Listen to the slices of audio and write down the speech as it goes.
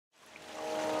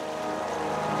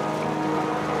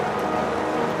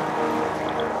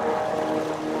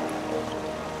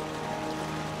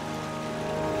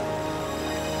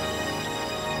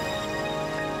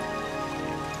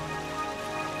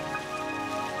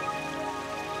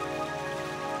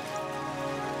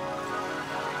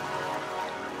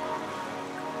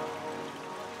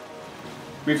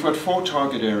We've got 4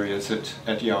 target areas at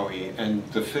Yawi, and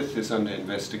the 5th is under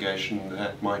investigation.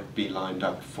 That might be lined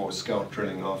up for scout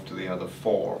drilling after the other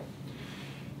 4.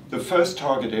 The first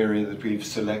target area that we've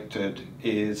selected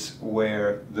is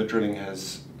where the drilling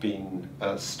has been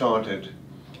started,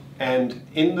 and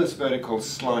in this vertical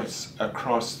slice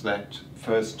across that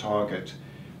first target,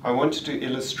 I wanted to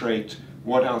illustrate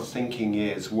what our thinking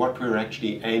is, what we're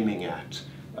actually aiming at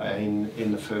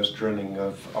in the first drilling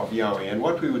of Yawi. And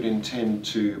what we would intend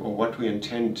to, or what we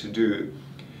intend to do,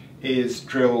 is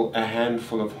drill a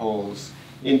handful of holes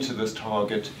into this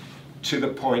target to the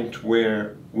point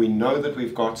where we know that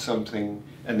we've got something,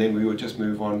 and then we would just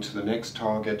move on to the next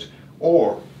target.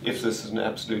 Or if this is an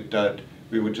absolute dud,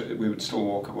 we would still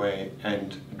walk away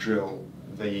and drill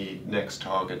the next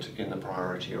target in the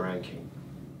priority ranking.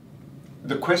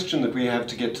 The question that we have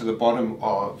to get to the bottom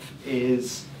of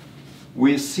is,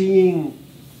 we're seeing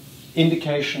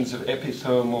indications of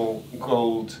epithermal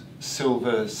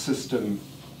gold-silver system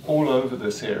all over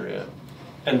this area.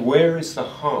 And where is the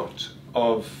heart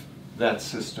of that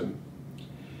system?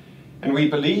 And we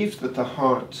believe that the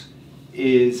heart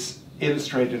is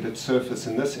illustrated at surface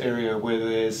in this area, where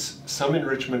there's some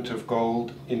enrichment of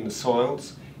gold in the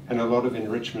soils and a lot of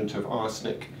enrichment of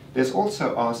arsenic. There's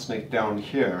also arsenic down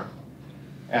here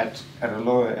at a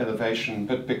lower elevation,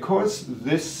 but because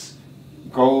this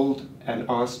gold and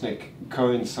arsenic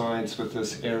coincides with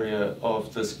this area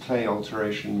of this clay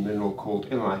alteration mineral called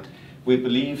illite, we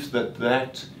believe that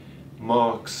that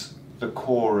marks the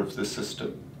core of the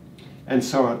system. And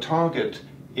so our target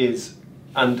is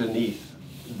underneath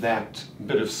that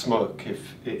bit of smoke,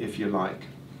 if you like.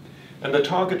 And the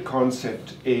target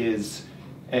concept is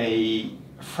a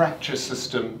fracture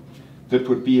system that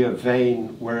would be a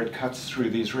vein where it cuts through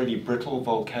these really brittle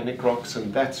volcanic rocks,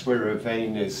 and that's where a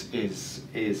vein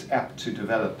is apt to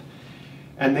develop.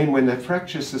 And then when that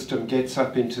fracture system gets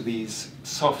up into these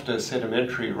softer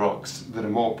sedimentary rocks that are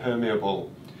more permeable,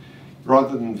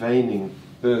 rather than veining,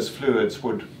 those fluids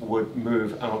would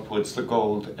move outwards. The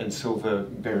gold and silver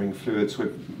bearing fluids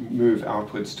would move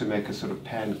outwards to make a sort of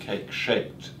pancake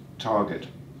shaped target.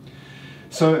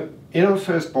 So in our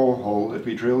first borehole that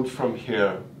we drilled from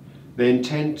here, the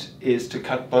intent is to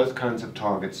cut both kinds of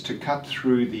targets, to cut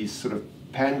through these sort of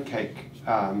pancake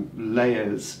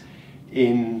layers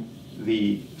in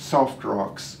the soft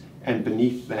rocks, and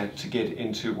beneath that to get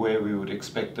into where we would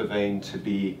expect the vein to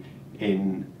be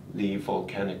in the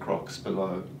volcanic rocks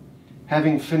below.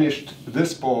 Having finished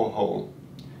this borehole,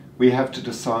 we have to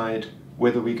decide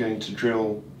whether we're going to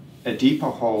drill a deeper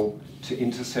hole to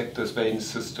intersect this vein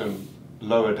system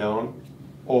lower down,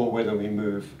 or whether we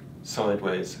move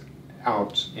sideways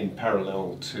out in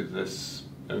parallel to this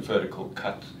vertical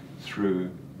cut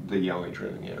through the Yawi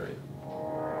drilling area.